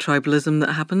like the tribalism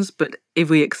that happens, but if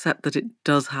we accept that it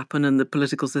does happen and the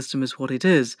political system is what it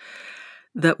is,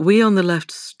 that we on the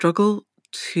left struggle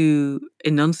to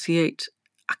enunciate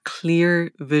a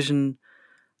clear vision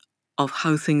of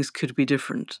how things could be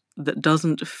different that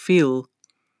doesn't feel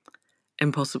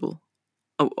impossible.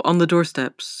 On the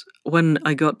doorsteps, when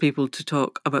I got people to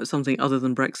talk about something other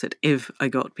than Brexit, if I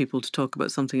got people to talk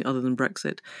about something other than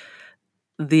Brexit,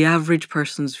 the average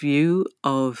person's view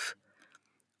of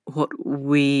what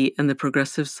we in the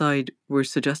progressive side were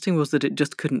suggesting was that it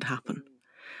just couldn't happen.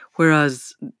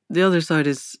 Whereas the other side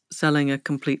is selling a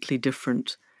completely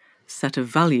different set of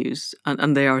values,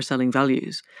 and they are selling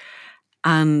values.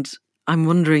 And I'm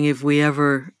wondering if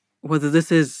whether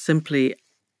this is simply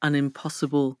an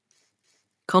impossible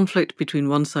conflict between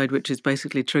one side, which is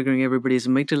basically triggering everybody's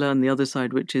amygdala, and the other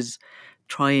side, which is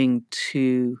trying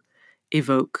to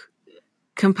evoke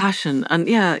compassion. And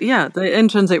the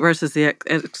intrinsic versus the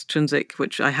extrinsic,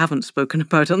 which I haven't spoken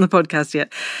about on the podcast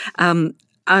yet.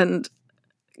 And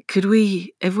could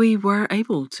we, if we were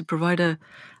able to provide a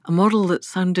model that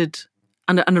sounded,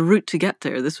 and a route to get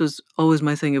there, this was always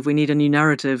my thing, if we need a new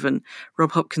narrative, and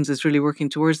Rob Hopkins is really working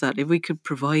towards that, if we could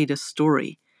provide a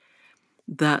story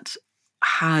that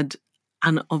had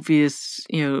an obvious,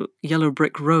 yellow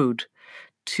brick road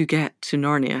to get to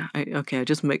Narnia. I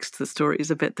just mixed the stories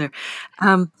a bit there.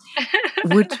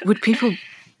 Would people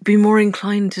be more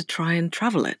inclined to try and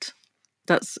travel it?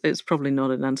 It's probably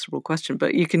not an answerable question,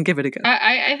 but you can give it a go.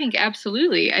 I think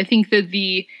absolutely. I think that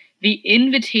the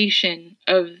invitation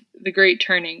of the Great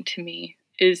Turning to me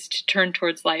is to turn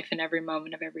towards life in every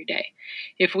moment of every day.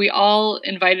 If we all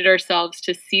invited ourselves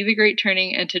to see the Great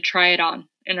Turning and to try it on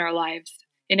in our lives,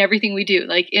 in everything we do,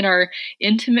 like in our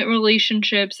intimate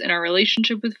relationships, in our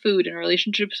relationship with food, in our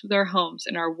relationships with our homes,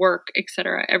 in our work,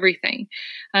 etc., everything,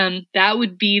 that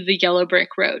would be the yellow brick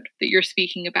road that you're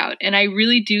speaking about. And I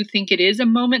really do think it is a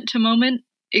moment to moment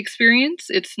experience.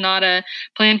 It's not a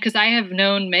plan, because I have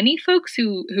known many folks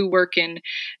who work in,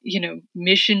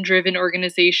 mission driven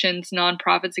organizations,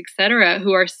 nonprofits, etc.,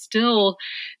 who are still,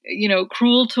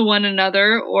 cruel to one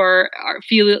another, or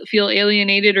feel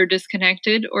alienated or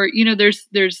disconnected, or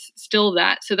there's still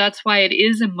that. So that's why it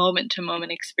is a moment to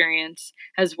moment experience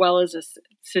as well as a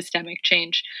systemic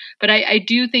change. But I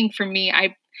do think for me,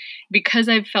 because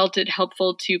I've felt it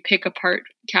helpful to pick apart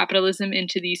capitalism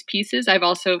into these pieces, I've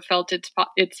also felt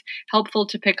it's helpful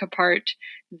to pick apart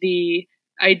the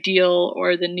ideal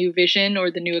or the new vision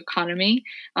or the new economy,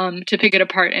 to pick it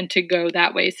apart and to go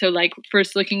that way. So like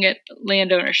first looking at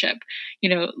land ownership,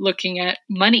 looking at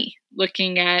money,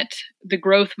 looking at the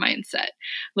growth mindset,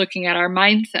 looking at our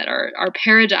mindset, our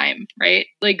paradigm, right?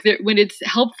 Like when it's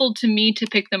helpful to me to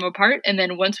pick them apart. And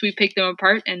then once we pick them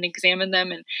apart and examine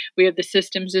them, and we have the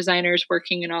systems designers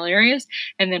working in all areas,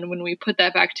 and then when we put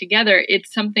that back together,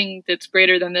 it's something that's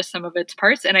greater than the sum of its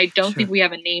parts. And I don't think we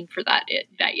have a name for that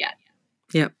yet.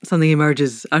 Yeah, something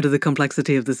emerges out of the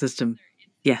complexity of the system.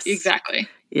 Yes. Exactly.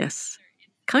 Yes.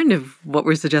 Kind of what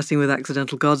we're suggesting with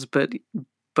Accidental Gods, but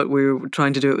we're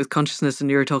trying to do it with consciousness,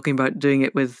 and you're talking about doing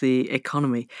it with the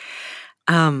economy.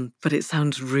 But it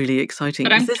sounds really exciting.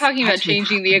 But I'm talking about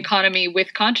changing the economy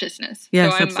with consciousness.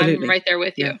 Yes, so absolutely. I'm right there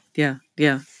with you.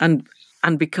 Yeah. And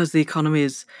because the economy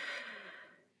is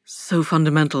so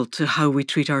fundamental to how we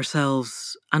treat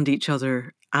ourselves and each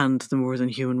other and the more than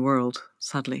human world,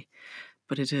 sadly.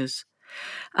 But it is.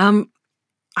 I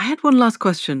had one last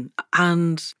question,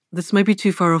 and this may be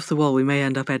too far off the wall. We may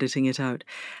end up editing it out.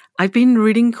 I've been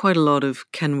reading quite a lot of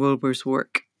Ken Wilber's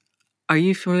work. Are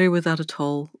you familiar with that at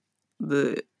all?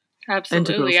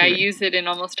 Absolutely. I use it in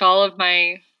almost all of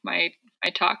my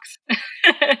talks.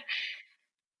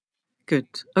 Good.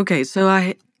 Okay, so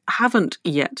I haven't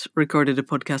yet recorded a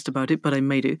podcast about it, but I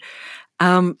may do.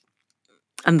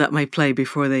 And that might play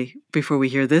before we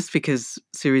hear this, because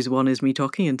series 1 is me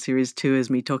talking and series 2 is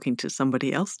me talking to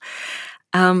somebody else.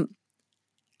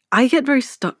 I get very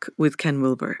stuck with Ken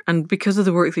Wilber, and because of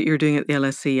the work that you're doing at the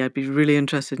LSE, I'd be really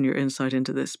interested in your insight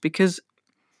into this, because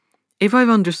if I've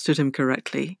understood him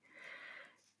correctly,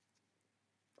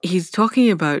 he's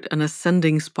talking about an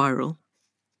ascending spiral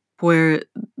where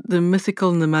the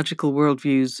mythical and the magical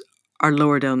worldviews are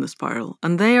lower down the spiral,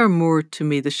 and they are more, to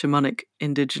me, the shamanic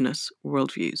indigenous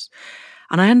worldviews.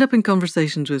 And I end up in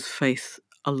conversations with faith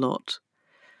a lot,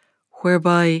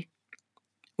 whereby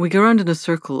we go around in a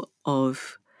circle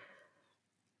of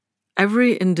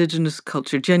every indigenous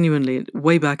culture, genuinely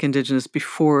way back indigenous,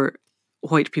 before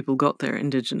white people got there,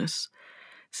 indigenous,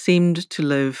 seemed to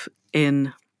live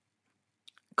in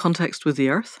context with the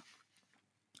earth.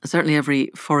 Certainly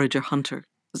every forager hunter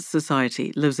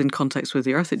society lives in context with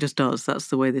the earth. It just does. That's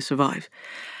the way they survive.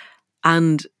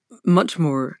 And much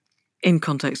more in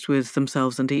context with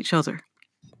themselves and each other.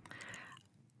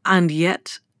 And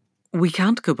yet we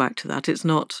can't go back to that. It's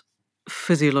not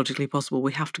physiologically possible.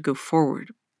 We have to go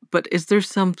forward. But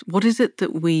what is it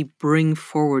that we bring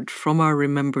forward from our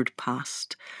remembered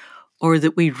past, or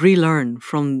that we relearn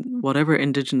from whatever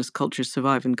indigenous cultures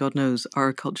survive? And God knows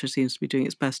our culture seems to be doing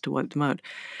its best to wipe them out.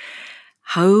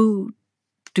 How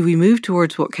do we move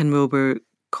towards what Ken Wilber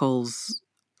calls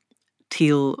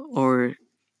teal, or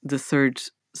the third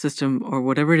system, or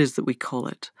whatever it is that we call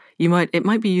it? It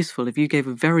might be useful if you gave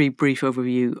a very brief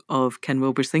overview of Ken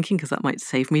Wilber's thinking, because that might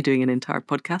save me doing an entire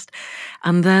podcast.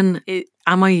 And then,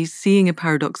 am I seeing a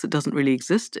paradox that doesn't really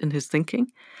exist in his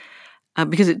thinking?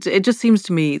 Because it just seems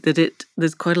to me that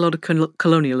there's quite a lot of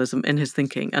colonialism in his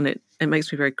thinking, and it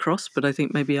makes me very cross, but I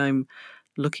think maybe I'm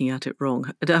looking at it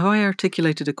wrong. Have I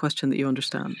articulated a question that you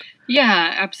understand?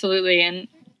 Yeah, absolutely. And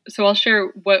so I'll share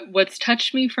what's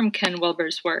touched me from Ken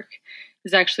Wilber's work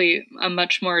is actually a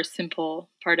much more simple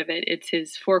part of it. It's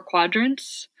his 4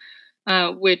 quadrants,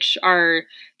 which are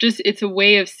it's a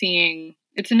way of seeing,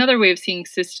 it's another way of seeing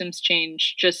systems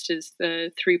change, just as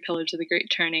the 3 pillars of the Great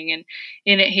Turning. And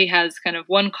in it, he has kind of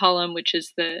one column, which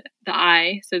is the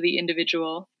I, so the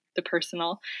individual, the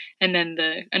personal, and then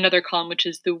another column, which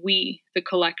is the we, the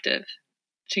collective,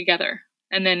 together.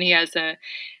 And then he has a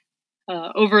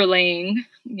overlaying,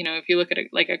 if you look at it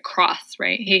like a cross,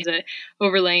 right? He has a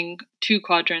overlaying 2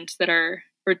 quadrants or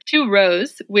 2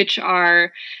 rows, which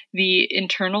are the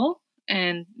internal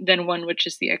and then one which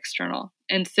is the external.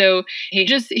 And so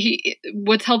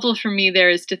what's helpful for me there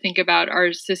is to think about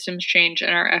our systems change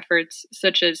and our efforts,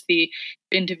 such as the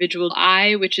individual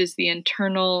I, which is the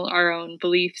internal, our own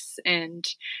beliefs and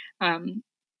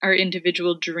our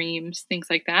individual dreams, things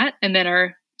like that. And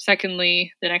then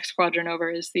secondly, the next quadrant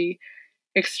over is the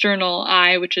external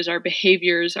I, which is our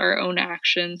behaviors, our own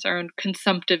actions, our own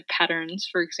consumptive patterns,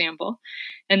 for example.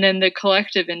 And then the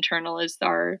collective internal is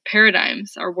our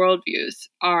paradigms, our worldviews,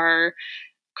 our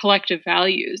collective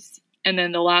values. And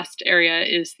then the last area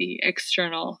is the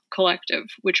external collective,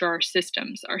 which are our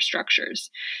systems, our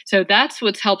structures. So that's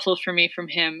what's helpful for me from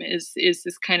him is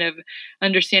this kind of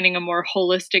understanding a more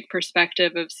holistic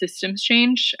perspective of systems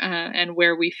change and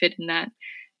where we fit in that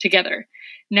together.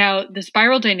 Now, the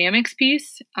spiral dynamics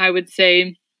piece, I would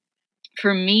say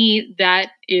for me, that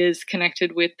is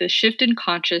connected with the shift in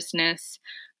consciousness,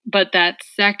 but that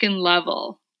second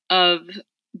level of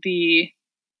the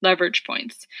leverage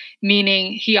points,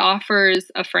 meaning he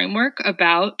offers a framework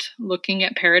about looking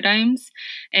at paradigms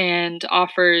and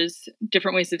offers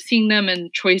different ways of seeing them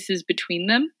and choices between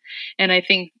them. And I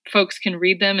think folks can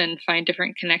read them and find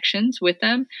different connections with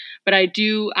them. But I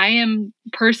am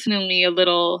personally a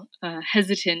little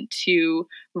hesitant to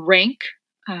rank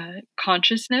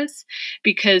consciousness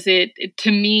because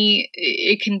to me,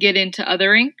 it can get into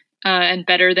othering. And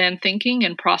better than thinking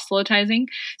and proselytizing.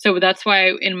 So that's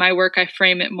why in my work, I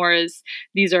frame it more as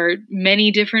these are many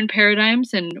different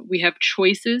paradigms and we have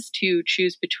choices to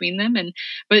choose between them.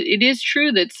 But it is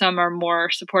true that some are more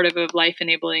supportive of life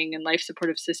enabling and life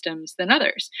supportive systems than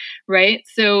others, right?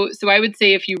 So I would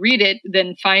say if you read it,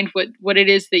 then find what it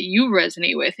is that you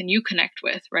resonate with and you connect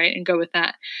with, right? And go with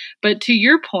that. But to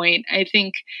your point, I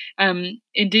think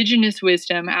indigenous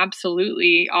wisdom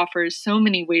absolutely offers so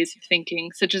many ways of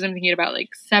thinking, such as I'm thinking about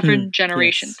like seven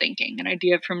generation thinking, an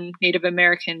idea from Native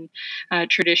American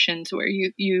traditions where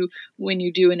you when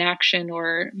you do an action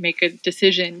or make a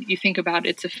decision, you think about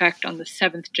its effect on the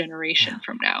seventh generation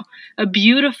from now. A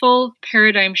beautiful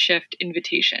paradigm shift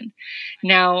invitation.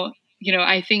 Now,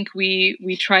 I think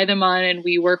we try them on and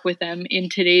we work with them in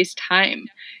today's time,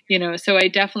 so I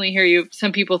definitely hear you.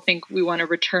 Some people think we want to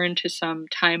return to some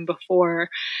time before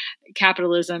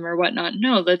capitalism or whatnot.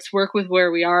 No, let's work with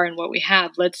where we are and what we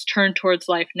have. Let's turn towards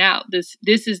life now. This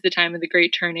is the time of the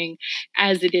great turning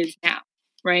as it is now.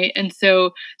 Right. And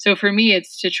so for me,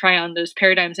 it's to try on those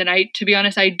paradigms. And to be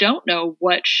honest, I don't know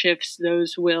what shifts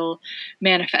those will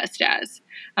manifest as.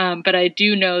 But I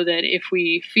do know that if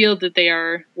we feel that they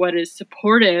are what is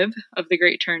supportive of the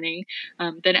great turning,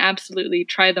 then absolutely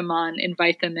try them on,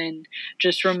 invite them in.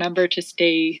 Just remember to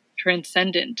stay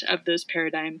transcendent of those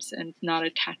paradigms and not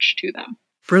attached to them.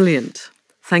 Brilliant.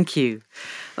 Thank you.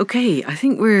 Okay, I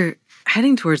think we're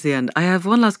heading towards the end. I have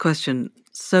one last question.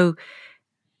 So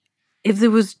if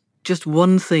there was just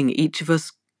one thing each of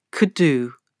us could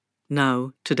do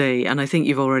now, today, and I think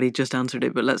you've already just answered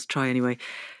it, but let's try anyway.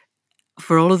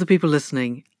 For all of the people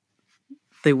listening,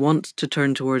 they want to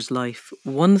turn towards life.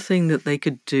 One thing that they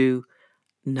could do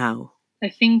now. I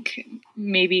think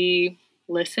maybe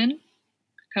listen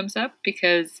comes up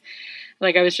because,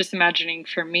 like, I was just imagining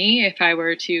for me, if I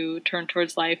were to turn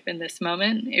towards life in this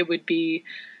moment, it would be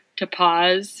to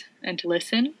pause and to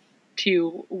listen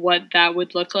to what that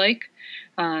would look like.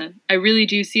 I really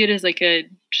do see it as like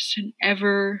just an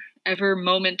ever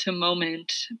moment to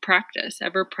moment practice,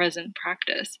 ever present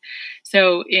practice.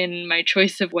 So in my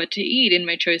choice of what to eat, in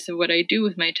my choice of what I do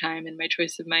with my time, in my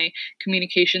choice of my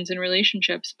communications and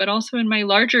relationships, but also in my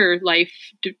larger life,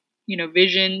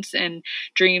 visions and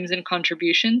dreams and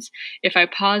contributions, if I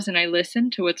pause and I listen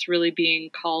to what's really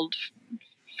being called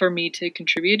for me to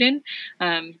contribute in,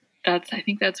 I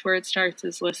think that's where it starts,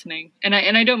 is listening. And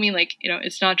I don't mean like,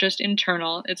 it's not just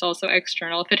internal, it's also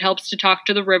external. If it helps to talk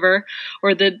to the river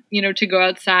or to go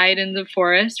outside in the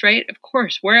forest, right? Of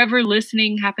course, wherever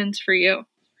listening happens for you.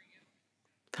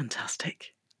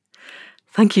 Fantastic.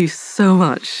 Thank you so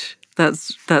much.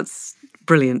 That's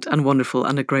brilliant and wonderful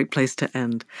and a great place to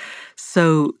end.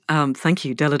 So thank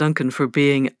you, Della Duncan, for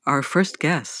being our first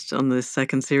guest on this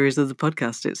second series of the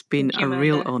podcast. It's been a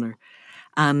real honor.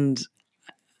 And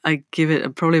I give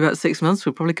it probably about 6 months.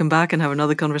 We'll probably come back and have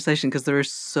another conversation because there are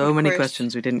so many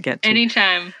questions we didn't get to.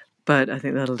 Anytime. But I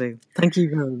think that'll do. Thank you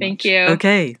very much. Thank you.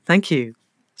 Okay, thank you.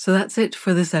 So that's it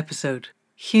for this episode.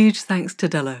 Huge thanks to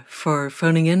Della for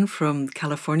phoning in from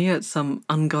California at some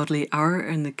ungodly hour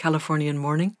in the Californian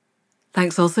morning.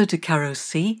 Thanks also to Caro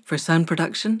C. for sound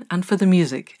production and for the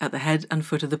music at the head and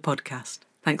foot of the podcast.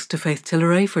 Thanks to Faith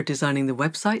Tilleray for designing the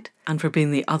website and for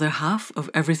being the other half of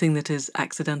everything that is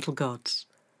Accidental Gods.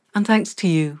 And thanks to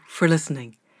you for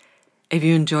listening. If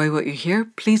you enjoy what you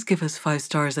hear, please give us 5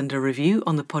 stars and a review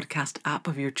on the podcast app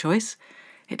of your choice.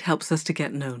 It helps us to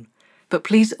get known. But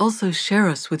please also share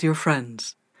us with your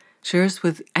friends. Share us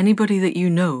with anybody that you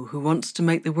know who wants to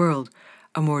make the world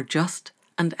a more just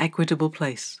and equitable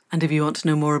place. And if you want to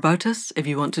know more about us, if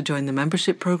you want to join the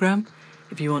membership program,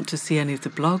 if you want to see any of the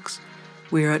blogs,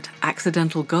 we're at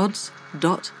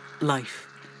accidentalgods.life,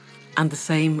 and the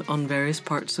same on various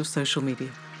parts of social media.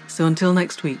 So until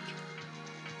next week,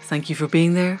 thank you for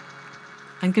being there,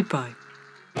 and goodbye.